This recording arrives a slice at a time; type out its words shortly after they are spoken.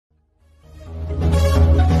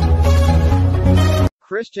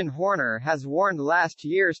Christian Horner has warned last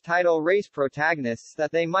year's title race protagonists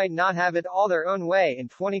that they might not have it all their own way in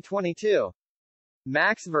 2022.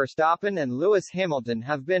 Max Verstappen and Lewis Hamilton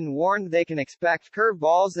have been warned they can expect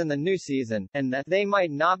curveballs in the new season, and that they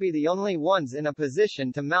might not be the only ones in a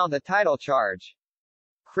position to mount a title charge.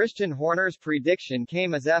 Christian Horner's prediction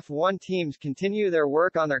came as F1 teams continue their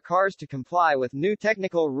work on their cars to comply with new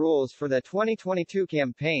technical rules for the 2022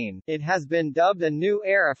 campaign. It has been dubbed a new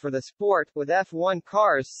era for the sport, with F1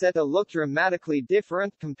 cars set to look dramatically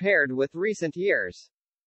different compared with recent years.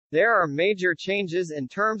 There are major changes in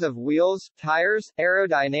terms of wheels, tires,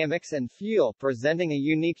 aerodynamics and fuel, presenting a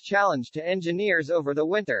unique challenge to engineers over the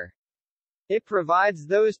winter. It provides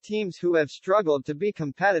those teams who have struggled to be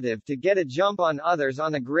competitive to get a jump on others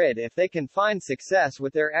on the grid if they can find success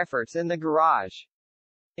with their efforts in the garage.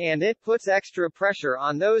 And it puts extra pressure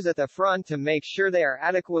on those at the front to make sure they are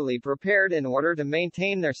adequately prepared in order to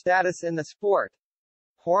maintain their status in the sport.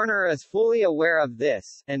 Horner is fully aware of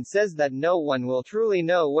this, and says that no one will truly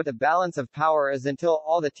know what the balance of power is until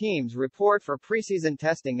all the teams report for preseason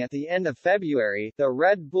testing at the end of February. The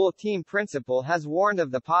Red Bull team principal has warned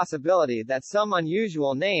of the possibility that some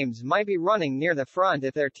unusual names might be running near the front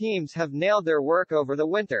if their teams have nailed their work over the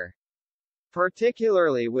winter.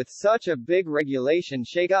 Particularly with such a big regulation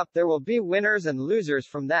shake-up, there will be winners and losers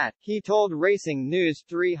from that, he told Racing News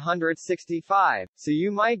 365, so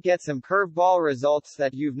you might get some curveball results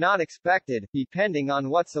that you've not expected, depending on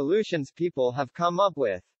what solutions people have come up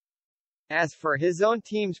with. As for his own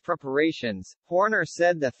team's preparations, Horner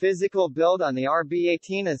said the physical build on the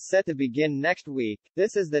RB18 is set to begin next week.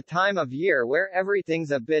 This is the time of year where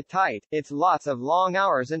everything's a bit tight, it's lots of long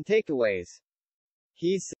hours and takeaways.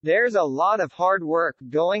 There's a lot of hard work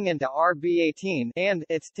going into RB18, and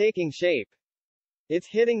it's taking shape. It's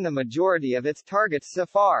hitting the majority of its targets so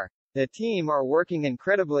far. The team are working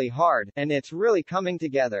incredibly hard, and it's really coming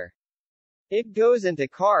together. It goes into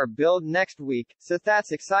car build next week, so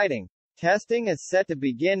that's exciting. Testing is set to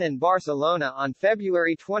begin in Barcelona on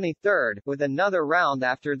February 23, with another round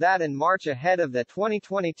after that in March ahead of the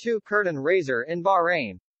 2022 curtain raiser in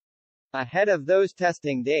Bahrain. Ahead of those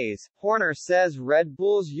testing days, Horner says Red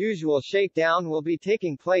Bull's usual shakedown will be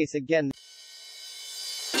taking place again.